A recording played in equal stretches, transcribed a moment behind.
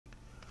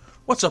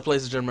What's up,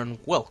 ladies and gentlemen?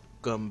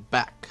 Welcome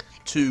back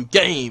to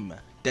Game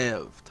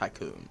Dev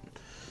Tycoon.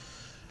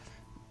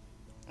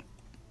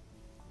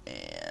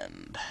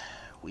 And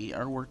we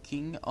are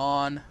working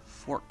on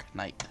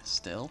Fortnite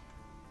still.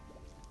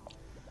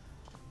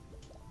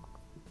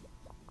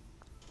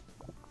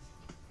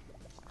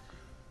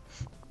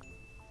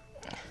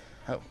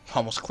 Oh,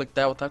 almost clicked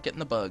that without getting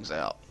the bugs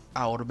out.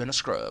 I would have been a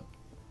scrub.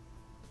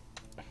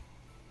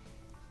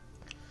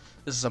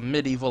 This is a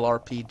medieval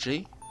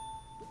RPG.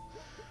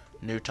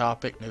 New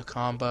topic, new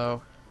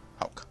combo.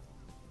 Oh,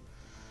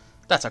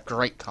 that's a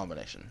great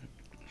combination.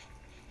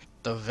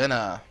 The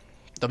Vina.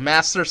 The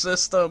Master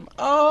System.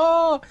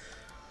 Oh!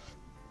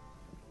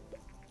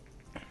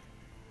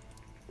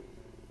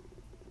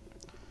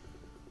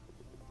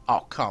 Oh,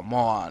 come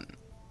on.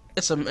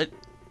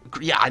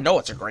 Yeah, I know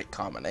it's a great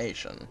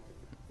combination.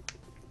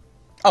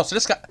 Oh, so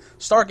this guy,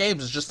 Star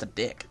Games is just a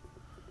dick.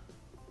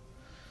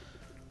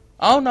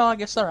 Oh no, I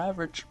guess they're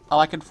average. I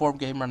like Informed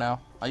Gamer now.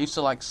 I used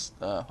to like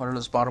whatever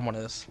this bottom one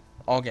is,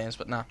 all games,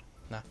 but nah.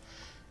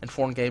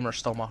 Informed Gamer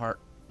stole my heart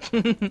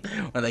when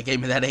they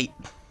gave me that 8.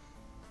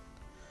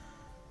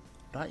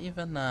 Not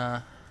even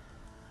that's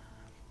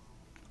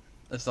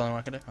the only one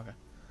I can do.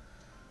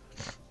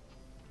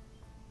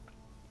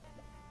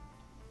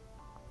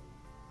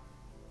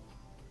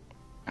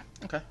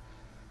 Okay.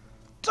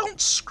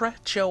 Don't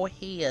scratch your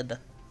head.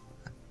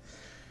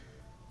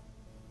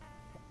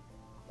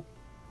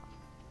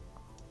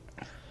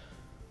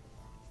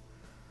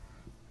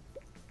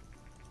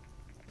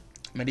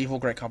 Medieval,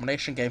 great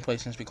combination. Gameplay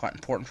seems to be quite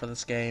important for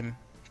this game.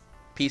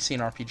 PC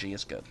and RPG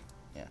is good.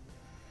 Yeah.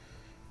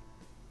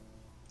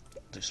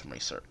 Do some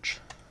research.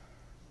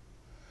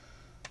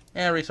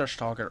 Yeah, research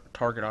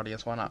target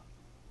audience. Why not?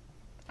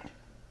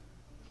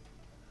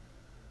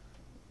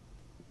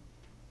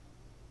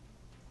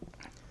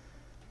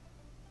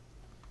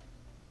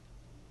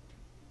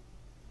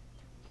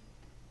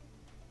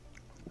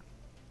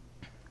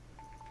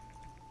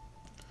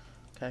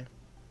 Okay.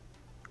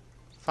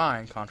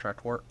 Fine,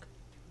 contract work.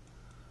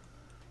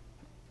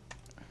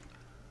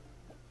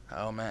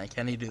 Oh man,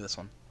 can he do this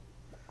one?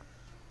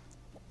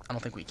 I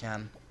don't think we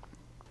can.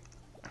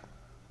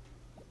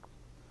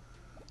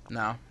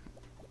 No.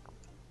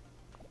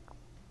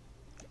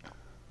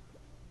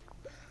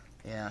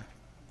 Yeah.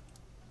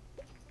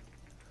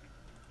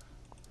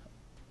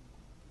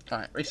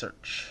 Alright,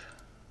 research.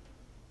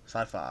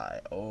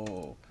 Sci-fi.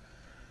 Oh.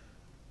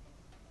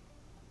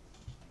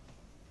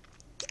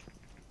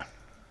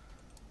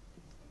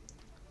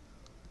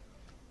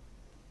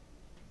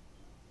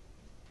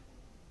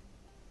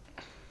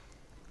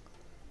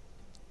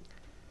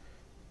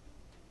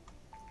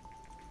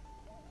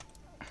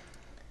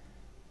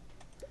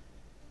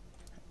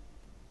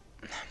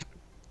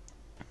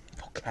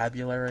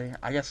 Vocabulary.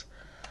 I guess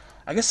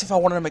if I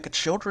wanted to make a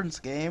children's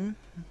game,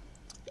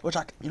 which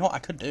I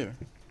could do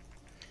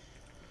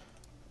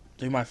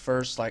my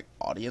first like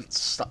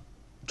audience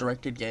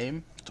directed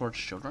game towards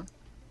children.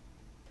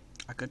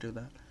 I could do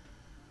that.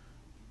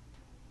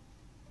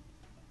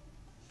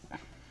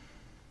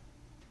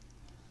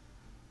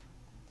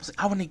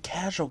 I would need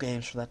casual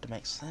games for that to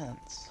make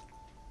sense.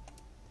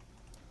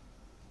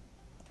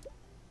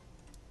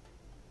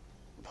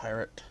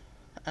 Pirate.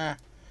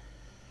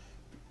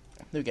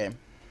 New game.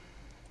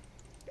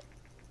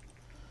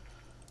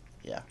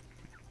 Yeah.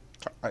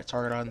 Alright,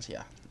 target audience,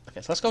 yeah. Okay,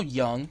 so let's go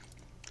young.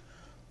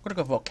 We're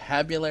gonna go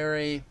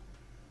vocabulary.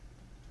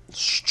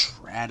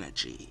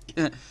 Strategy.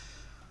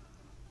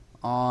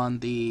 On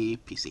the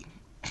PC.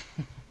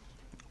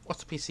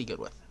 What's the PC good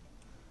with?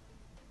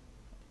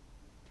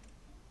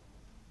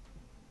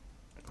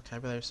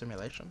 Vocabulary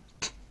simulation?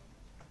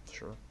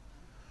 Sure.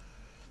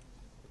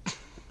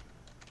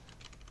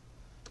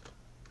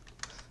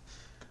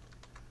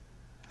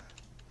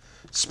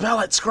 Spell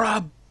it,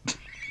 scrub!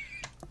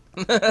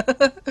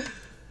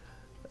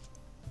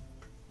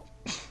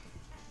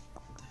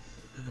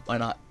 Why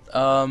not?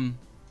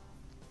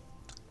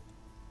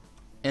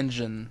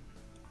 Engine.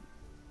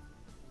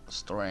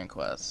 Story and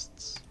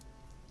quests.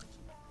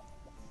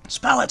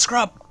 Spell it,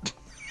 scrub!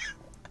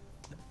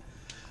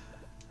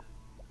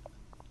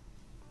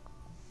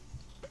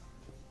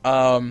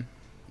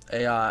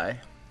 AI.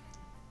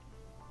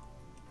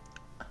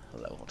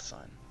 Level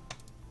design.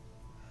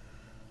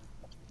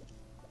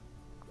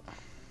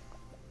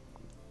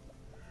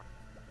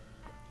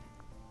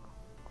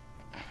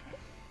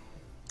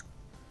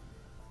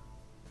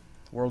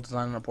 World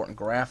design and important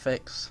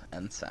graphics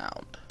and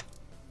sound.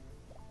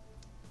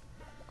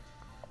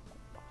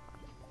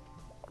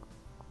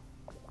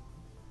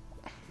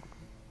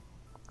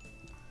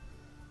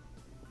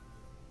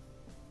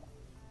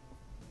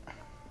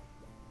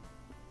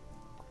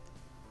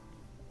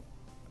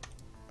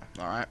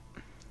 Alright.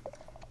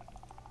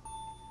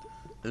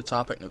 New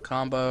topic, new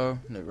combo,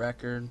 new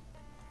record.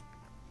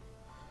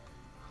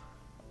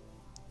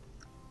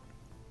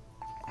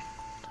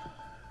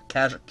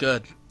 Casual.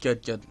 Good.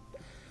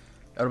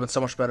 It would have been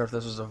so much better if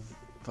this was a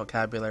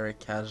vocabulary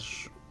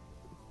casual.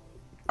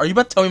 Are you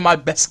about to tell me my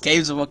best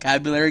game's a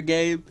vocabulary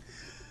game?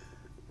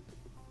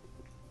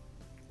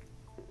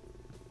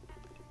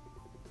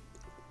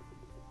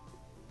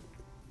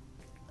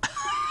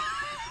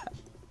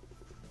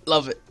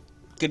 Love it.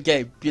 Good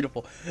game.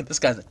 Beautiful. This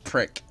guy's a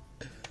prick.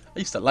 I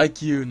used to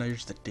like you, now you're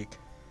just a dick.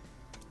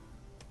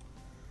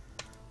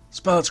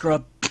 Spell it,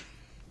 scrub.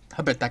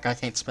 I bet that guy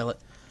can't spell it.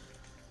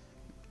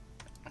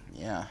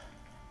 Yeah.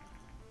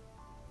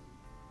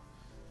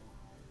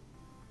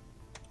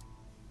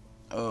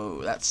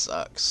 Oh, that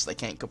sucks. They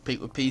can't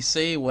compete with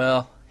PC?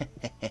 Well,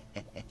 you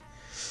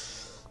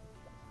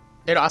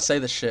know, I say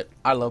this shit.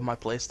 I love my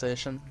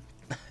PlayStation.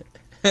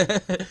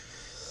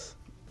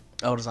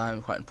 Oh,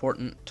 design quite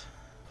important.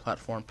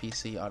 Platform,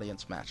 PC,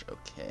 audience match.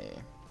 Okay.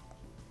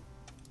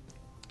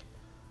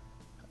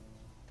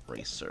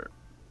 Research.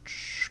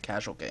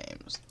 Casual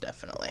games.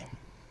 Definitely.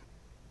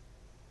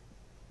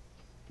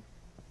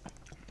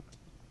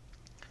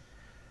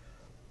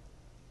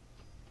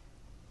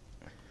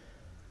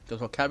 Because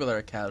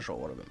vocabulary casual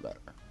would have been better.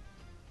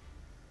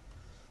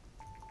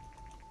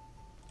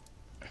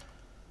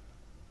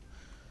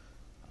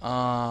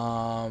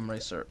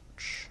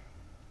 Research.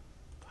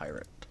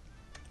 Pirate.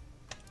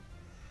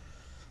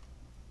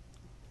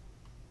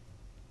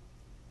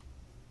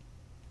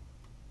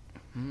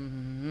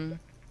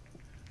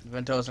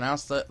 Vento has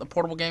announced the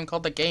portable game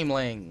called the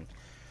Gameling.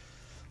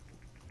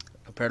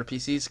 Compared to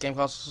PCs, game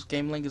consoles,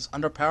 Gameling is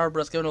underpowered, but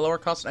it's given a lower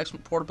cost and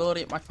excellent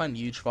portability. It might find a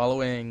huge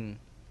following.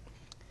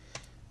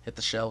 Hit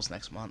the shelves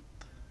next month.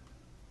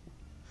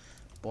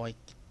 Boy.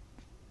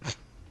 See,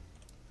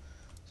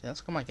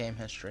 let's go my game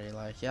history.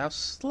 Like, yeah, I've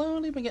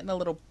slowly been getting a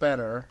little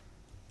better.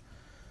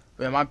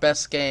 But yeah, my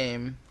best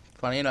game,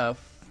 funny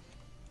enough,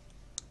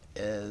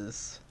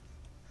 is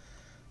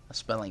a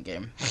spelling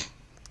game.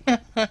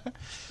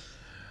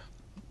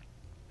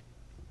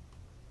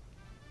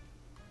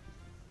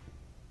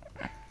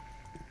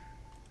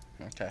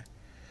 Okay.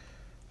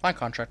 Find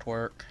contract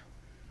work.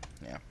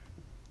 Yeah.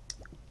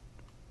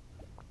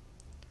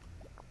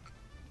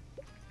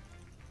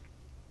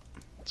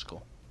 That's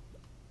cool.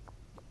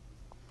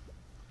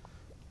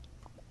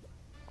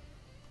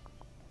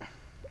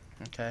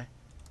 Okay.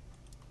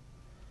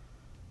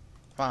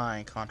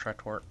 Fine,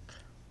 contract work.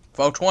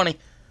 420.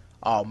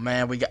 Oh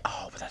man, we got.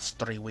 Oh, but that's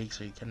 3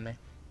 weeks. Are you kidding me?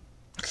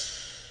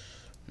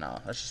 No,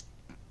 let's just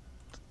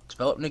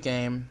develop a new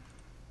game.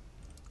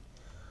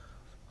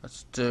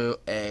 Let's do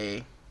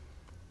a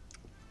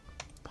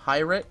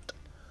pirate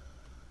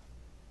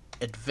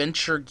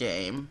adventure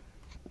game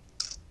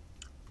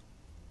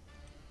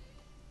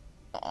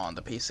on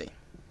the PC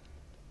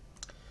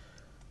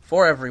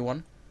for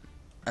everyone.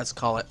 Let's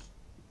call it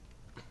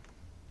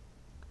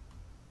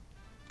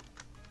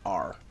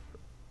R.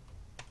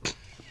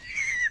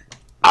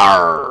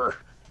 R.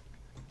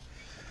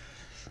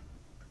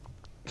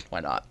 Why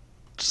not?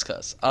 Just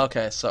cause.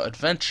 Okay, so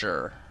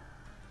adventure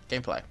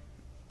gameplay,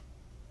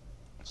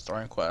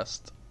 story and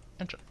quest,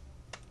 engine.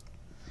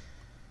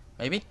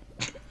 Maybe.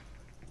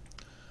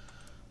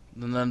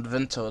 And then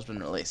Vento has been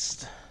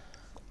released.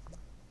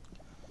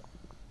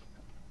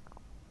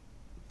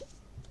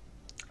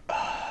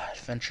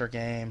 Adventure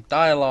game,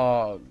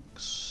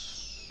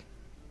 dialogues.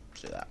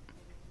 Let's do that.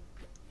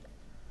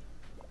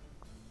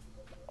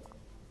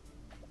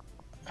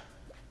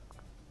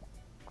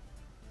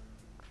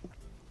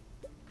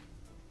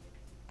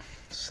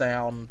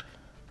 Sound,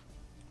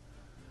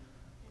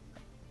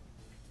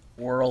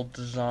 world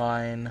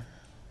design.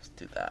 Let's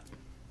do that.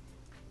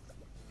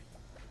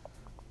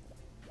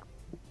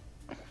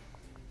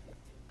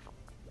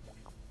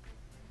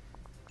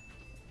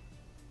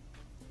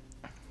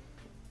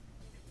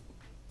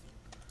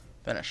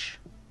 Finish.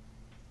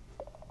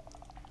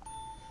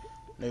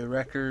 New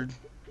record.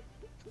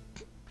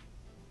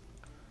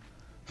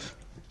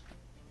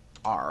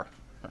 R.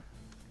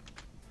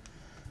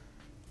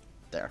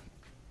 There.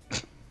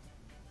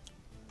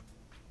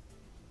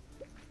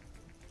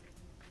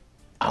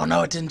 Oh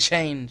no, it didn't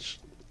change.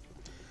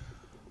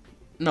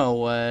 No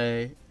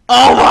way.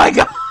 Oh my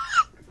god!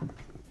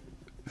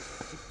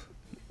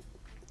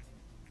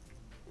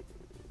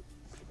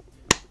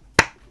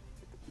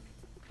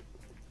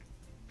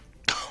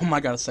 Oh my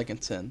god, a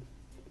second 10.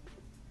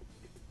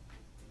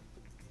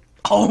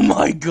 Oh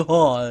my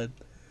god!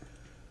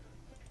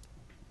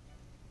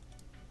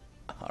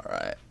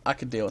 Alright, I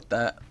can deal with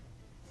that.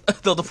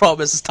 Though the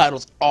problem is this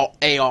title's all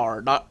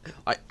AR, not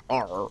like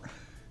R.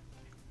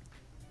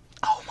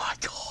 Oh my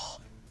god.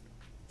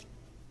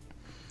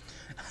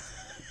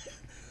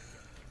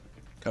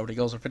 Covered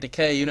goals are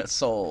 50K units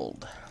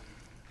sold.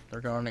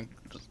 They're growing,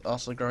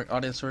 also growing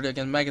audience for video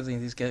game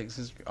magazines. These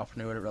games offer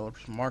new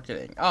developers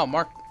marketing. Oh,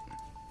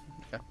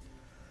 okay.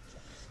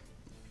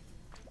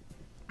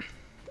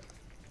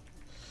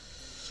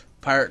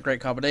 Pirate,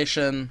 great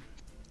combination.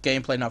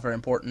 Gameplay, not very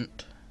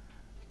important.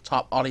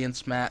 Top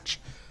audience match.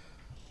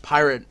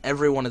 Pirate,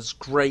 everyone is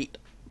great.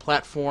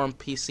 Platform,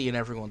 PC, and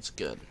everyone's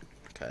good.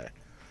 Okay.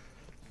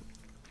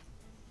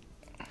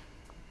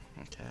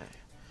 Okay.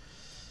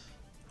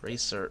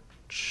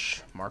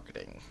 Research,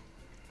 marketing.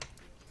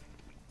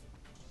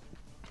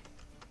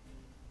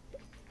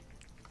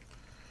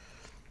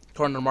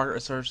 According to market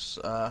research,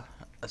 a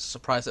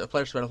surprise that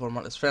players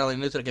development is fairly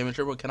new to the game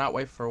industry, but cannot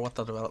wait for what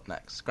they'll develop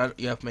next.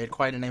 You have made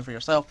quite a name for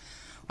yourself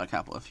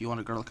capital. If you want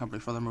to grow the company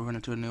further, moving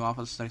into a new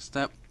office, next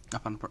step.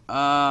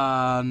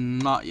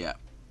 Not yet.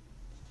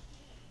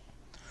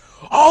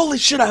 Holy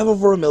shit, I have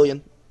over 1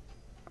 million.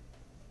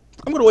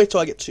 I'm gonna wait till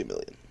I get 2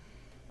 million.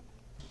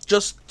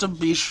 Just to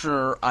be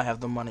sure I have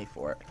the money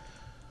for it.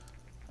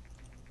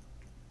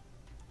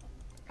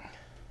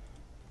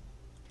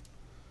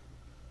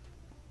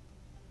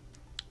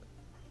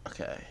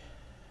 Okay.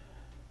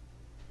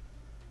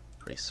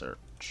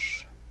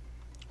 Research.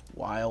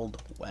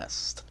 Wild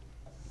West.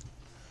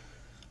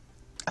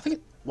 I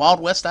think Wild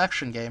West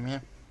action game, yeah.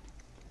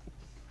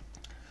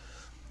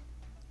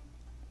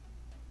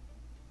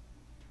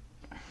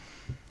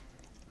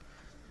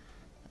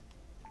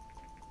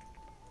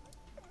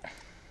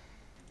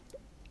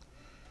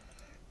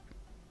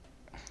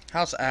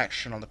 How's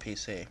action on the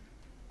PC?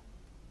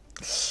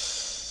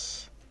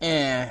 Let's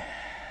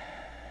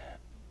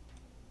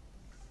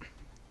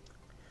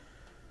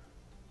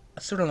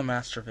do it on the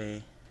Master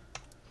V.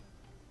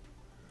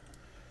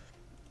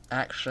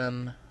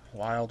 Action,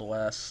 Wild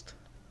West,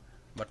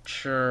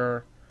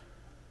 mature.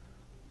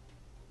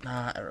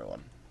 Nah,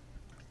 everyone.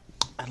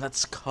 And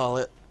let's call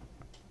it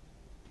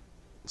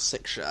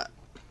 6-shot.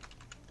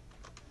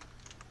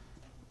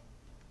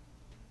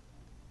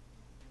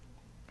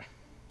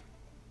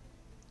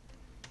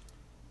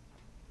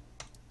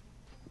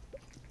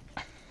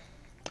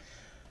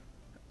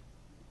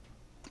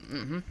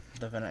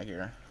 The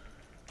vinegar.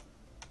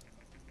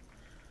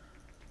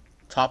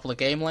 Top of the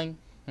game lane?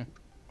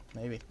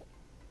 Maybe.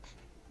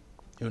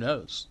 Who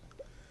knows?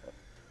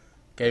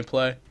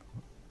 Gameplay.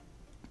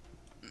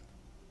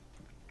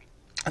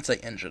 I'd say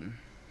engine.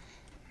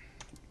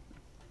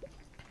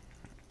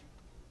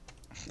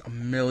 $1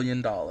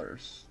 million.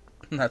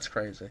 That's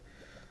crazy.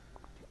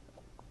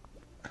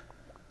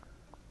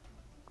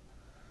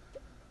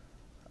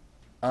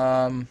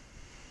 I'm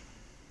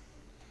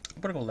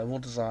gonna go level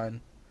design.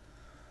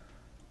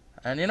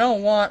 And you know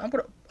what? I'm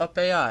gonna up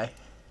AI.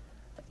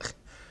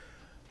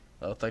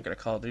 I was thinking of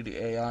Call of Duty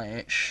AI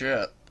ain't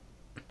shit.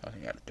 I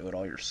think you gotta do it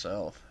all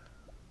yourself.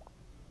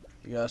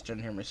 You guys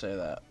didn't hear me say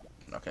that.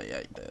 Okay, yeah,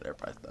 you did.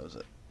 Everybody knows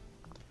it.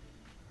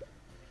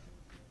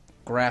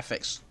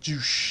 Graphics.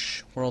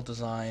 Doosh. World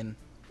design.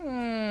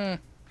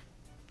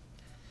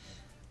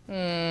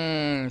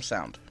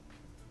 Sound.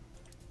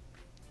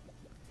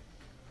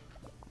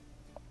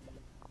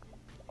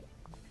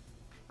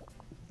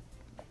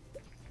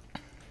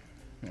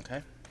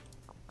 Okay.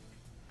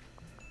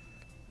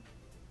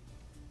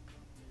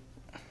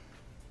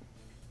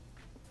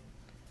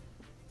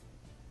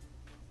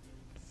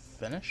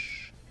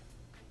 Finish.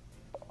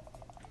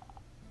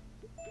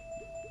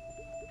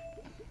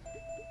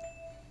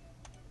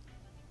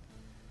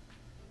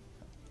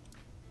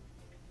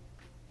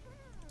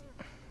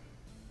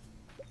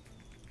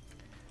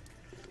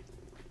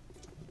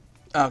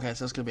 Okay,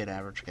 so it's gonna be an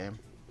average game.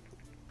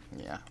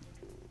 Yeah.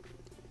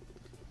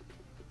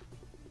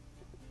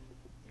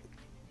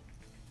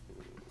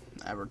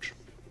 Average.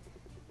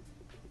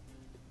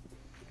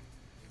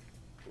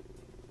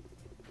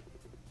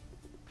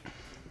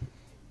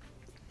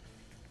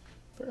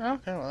 But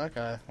okay, well that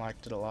guy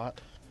liked it a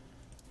lot.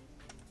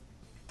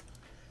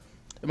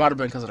 It might have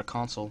been because of the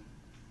console.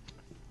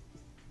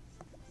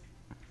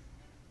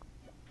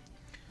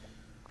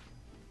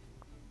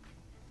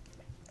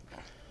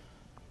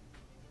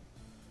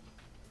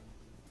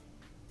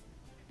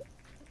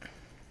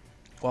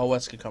 Wild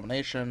West good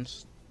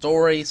combinations.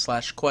 Story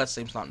 / quest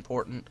seems not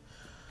important.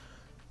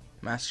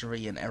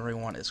 Mastery and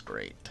everyone is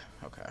great.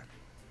 Okay.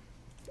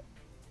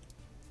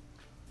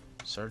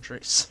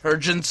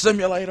 Surgeon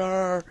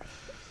Simulator!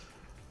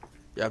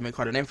 Yeah, make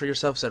quite a name for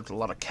yourself, set up a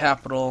lot of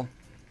capital.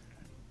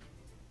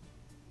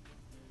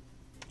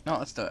 No,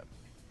 let's do it.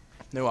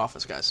 New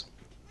office, guys.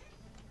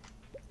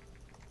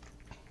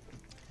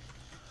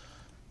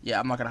 Yeah,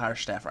 I'm not gonna hire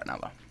staff right now,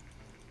 though.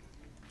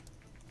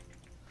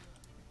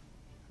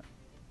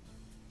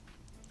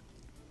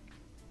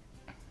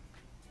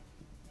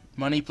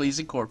 Money Please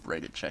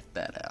Incorporated, check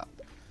that out.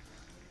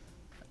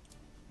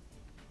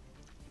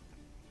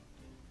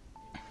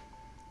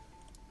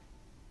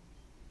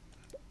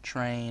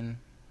 Train,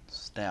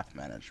 staff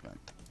management.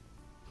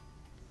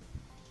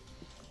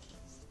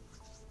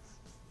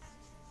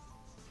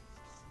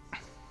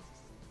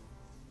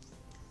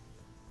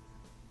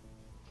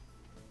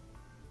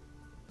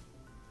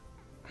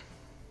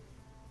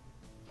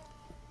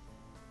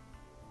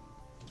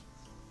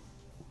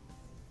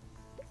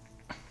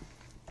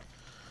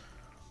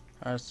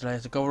 Today,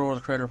 the Gold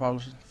the creator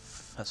publisher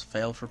has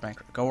failed for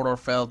bankruptcy. Gold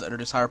failed to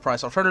introduce higher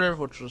price alternative,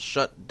 which was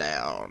shut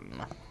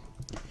down.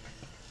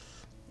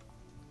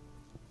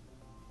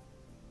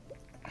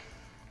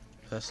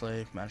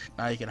 Firstly,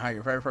 now you can hire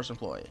your very first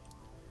employee.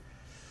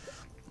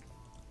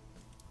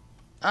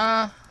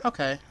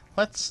 Okay.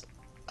 Let's,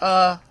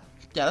 yeah,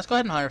 let's go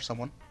ahead and hire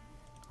someone.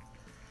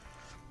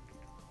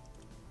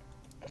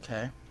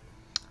 Okay.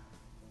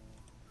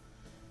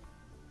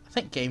 I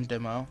think game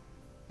demo.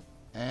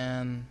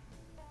 And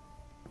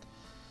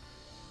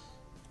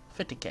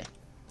 50K.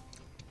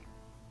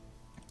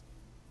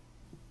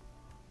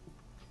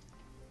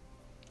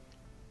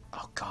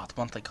 Oh god. the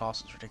monthly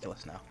cost is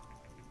ridiculous now.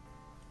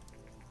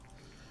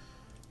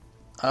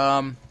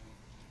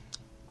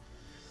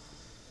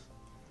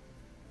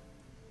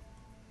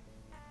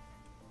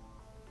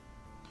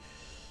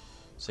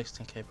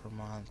 16K per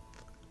month.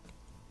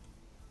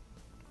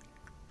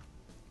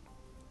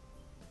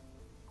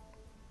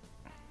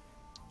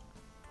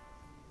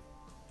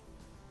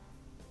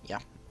 Yeah,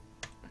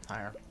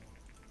 higher.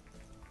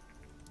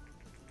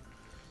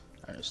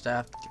 Our new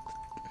staff.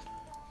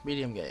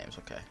 Medium games,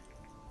 okay.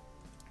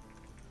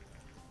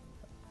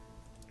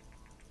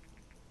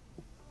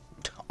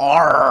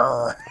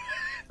 Arrgh!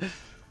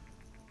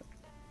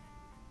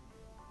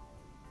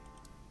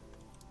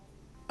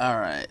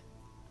 Alright.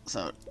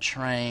 So,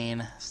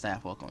 train.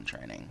 Staff welcome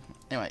training.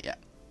 Anyway, yeah.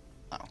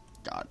 Oh,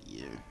 God,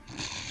 you.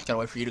 Gotta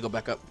wait for you to go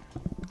back up.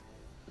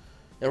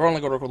 Yeah, we're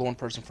only gonna work with one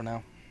person for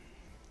now.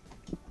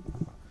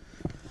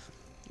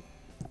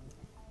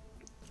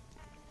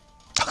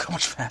 Look how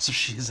much faster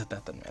she is at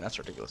that than me. That's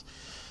ridiculous.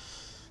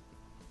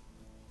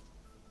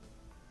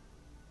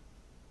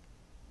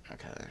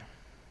 Okay.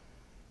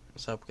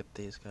 Let's hope we get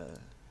these guys.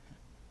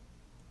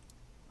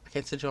 I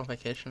can't send you on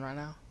vacation right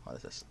now? What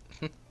is this?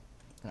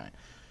 Alright.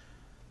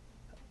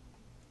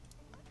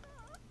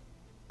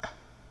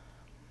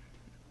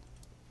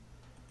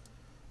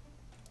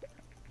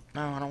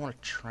 No, I don't want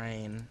to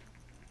train.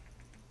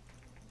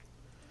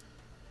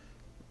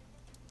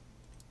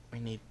 We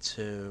need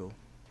to...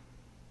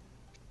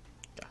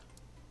 Yeah.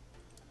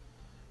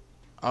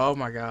 Oh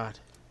my god.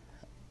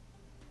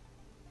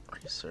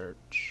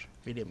 Research.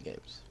 Medium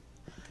games.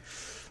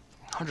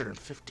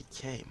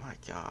 150K, my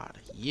god.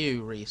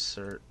 You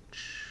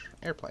research.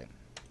 Airplane.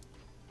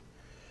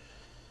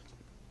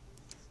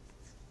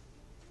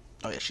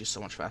 Oh yeah, she's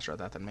so much faster at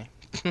that than me.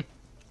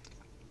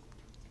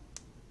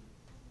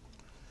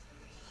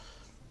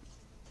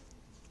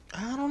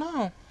 I don't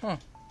know. Huh.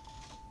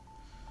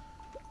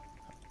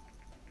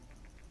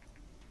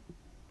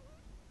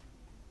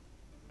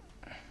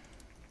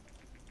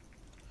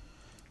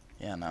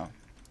 Yeah, no.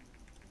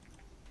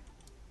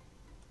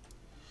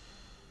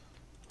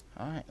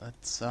 Alright,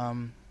 let's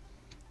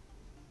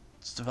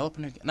develop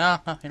a new... No,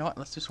 you know what?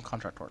 Let's do some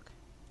contract work.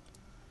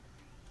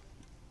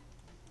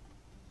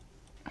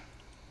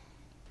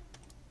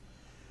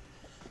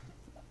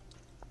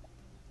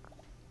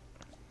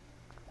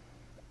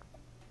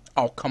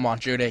 Oh, come on,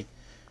 Judy.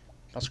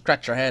 Don't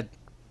scratch your head.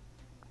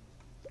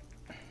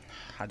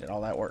 I did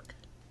all that work.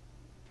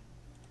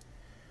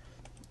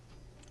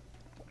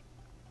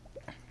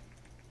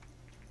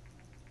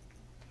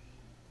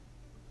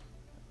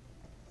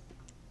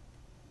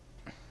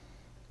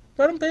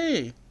 Let him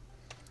be.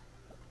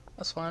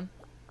 That's fine.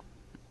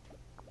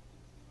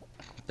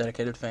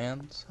 Dedicated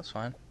fans. That's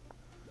fine.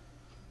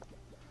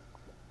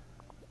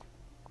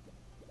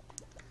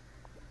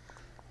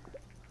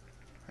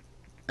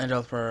 And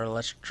developer,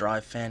 let's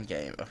drive fan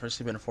game. I've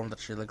recently been informed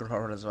that your legal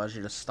department has advised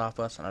you to stop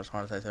us, and I just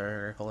wanted to say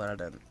very cool that I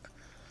didn't.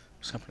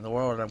 Best company in the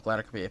world, and I'm glad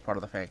I could be a part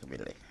of the fan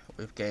community.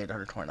 We've gained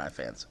 129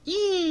 fans.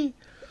 Yee!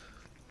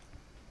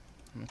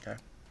 Okay.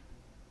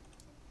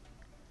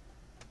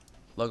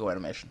 Logo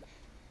animation.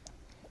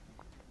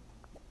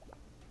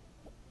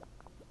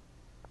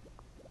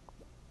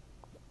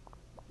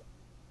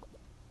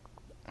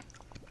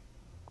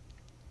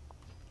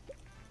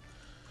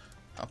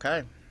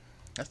 Okay.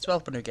 Let's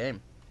develop a new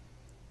game.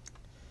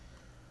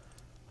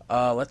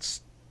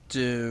 Let's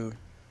do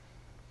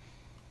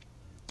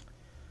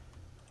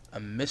a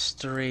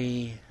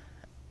mystery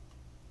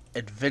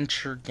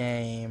adventure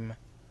game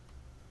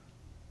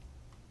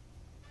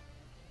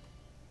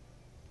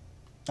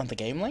on the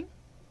Game Link?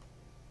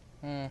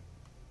 Nah,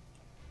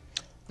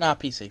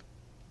 PC.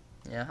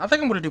 Yeah, I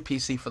think I'm gonna do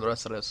PC for the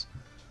rest of this.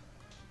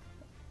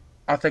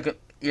 I think it,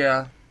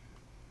 yeah.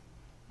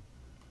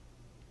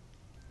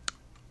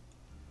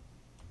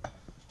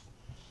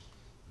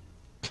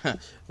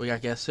 We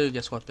got guess who?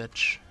 Guess what,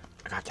 bitch?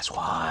 I got guess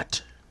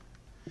what?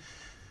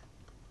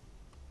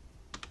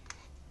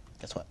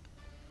 Guess what?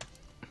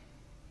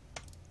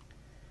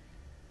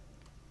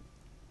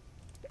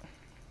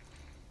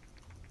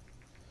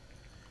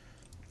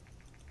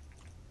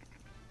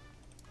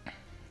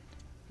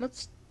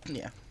 Let's,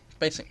 yeah,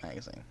 basic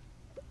magazine.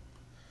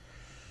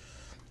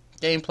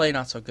 Gameplay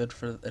not so good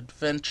for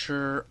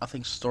adventure. I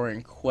think story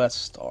and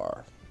quest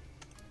are.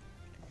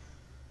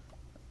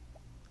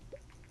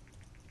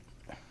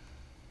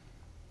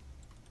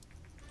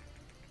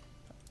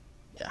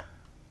 Yeah.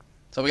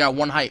 So we got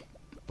one hype.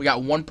 We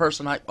got one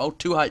person hype. Oh,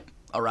 two hype.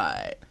 All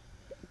right.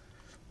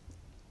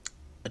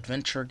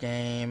 Adventure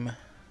game.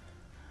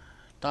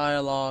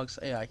 Dialogues.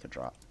 AI could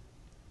drop.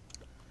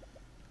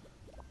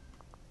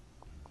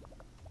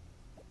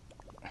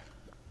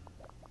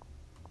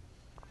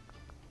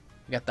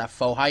 We got that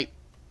faux hype.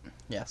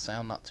 Yeah,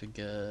 sound not too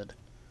good.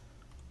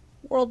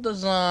 World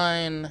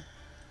design.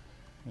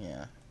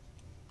 Yeah.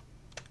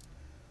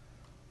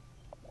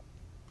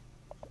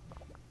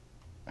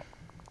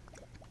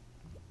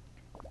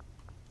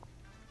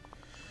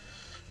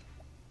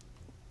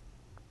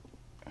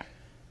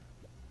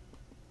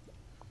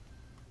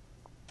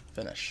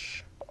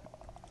 Finish.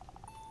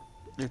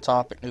 New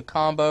topic, new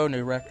combo,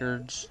 new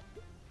records.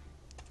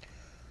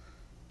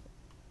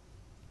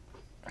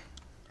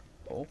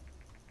 Oh.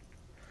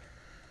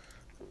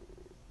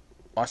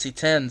 I see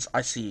 10s.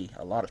 I see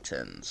a lot of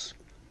 10s.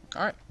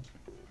 Alright.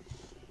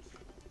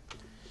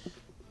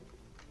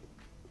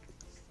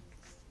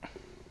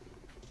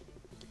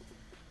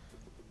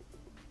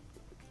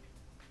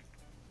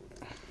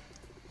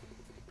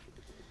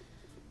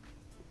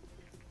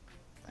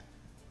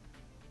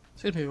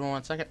 Excuse me for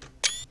 1 second.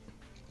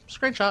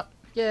 Screenshot.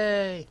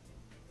 Yay.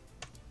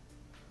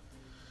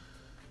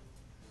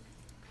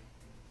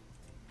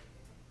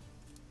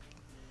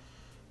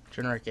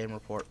 Generate game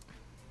report.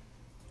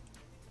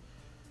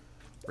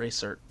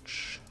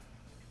 Research.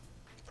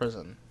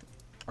 Prison.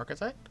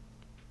 Architect?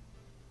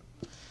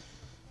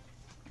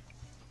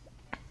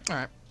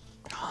 Alright.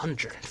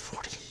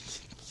 140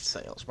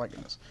 sales. My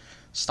goodness.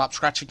 Stop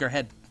scratching your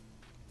head.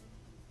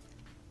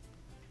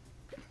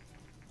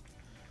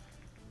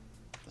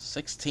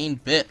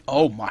 16-bit.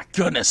 Oh my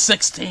goodness.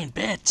 16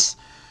 bits.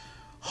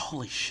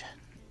 Holy shit.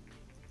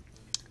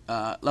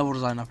 Level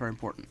design not very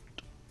important.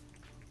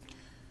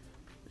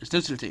 It's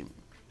new to the team.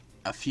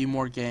 A few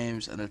more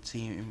games and the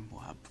team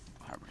will have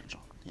higher range.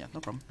 Yeah, no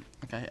problem.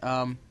 Okay,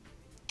 find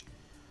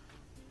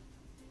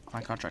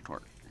contract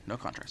work. No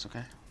contracts,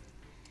 okay.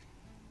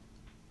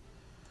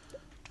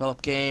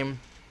 Develop game.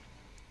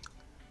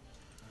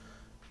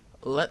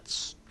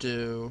 Let's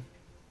do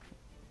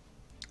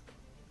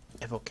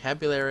a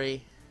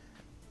vocabulary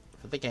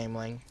for the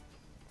gameling.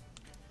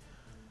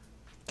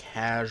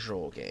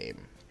 Casual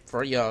game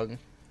for young.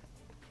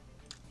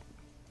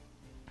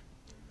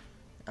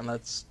 And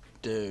let's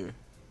do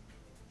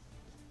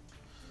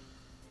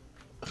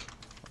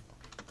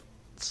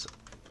it's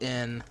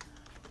in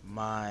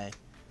my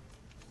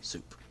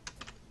soup.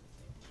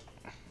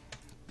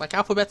 Like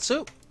alphabet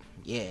soup?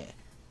 Yeah.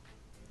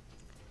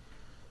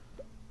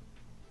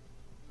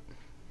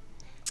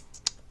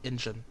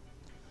 Engine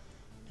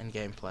and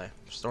gameplay.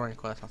 Story and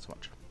quest, not so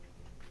much.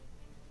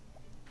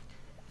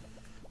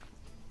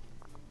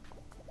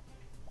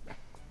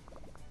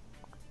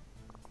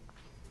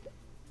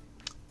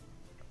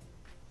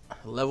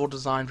 Level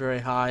design very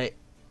high.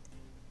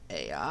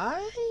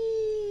 AI?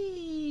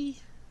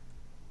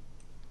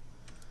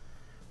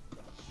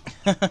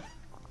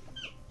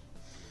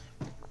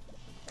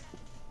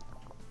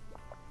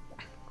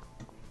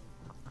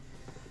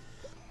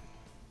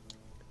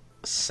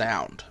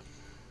 Sound.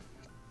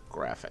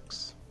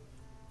 Graphics.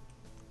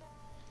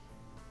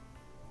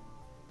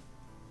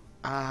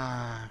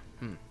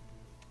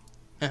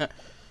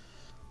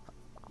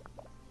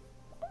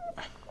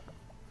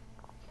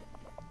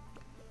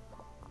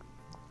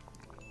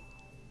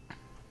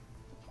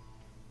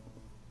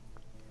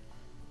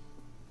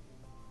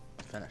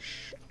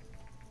 Finish.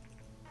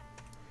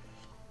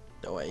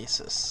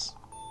 Oasis.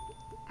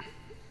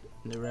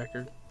 New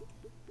record.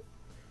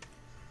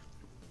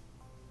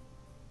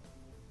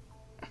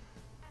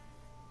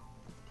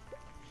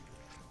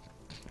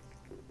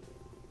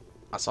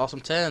 I saw some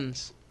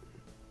 10s.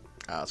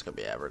 Oh, it's gonna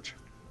be average.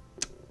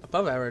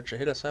 Above average, I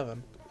hit a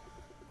 7.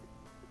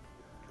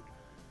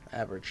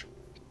 Average.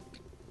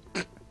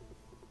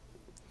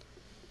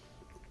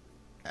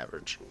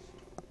 Average.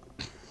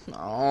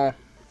 Oh.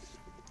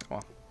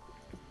 Well.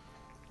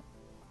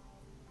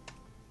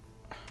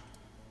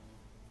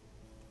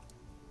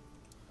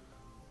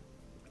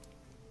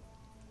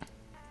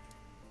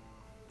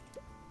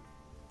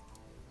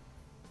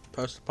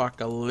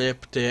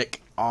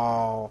 Post-apocalyptic.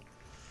 Oh.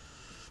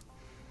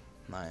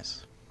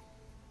 Nice.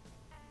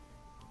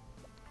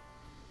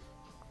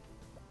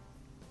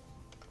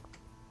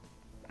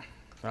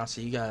 And I'll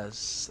see you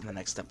guys in the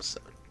next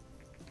episode.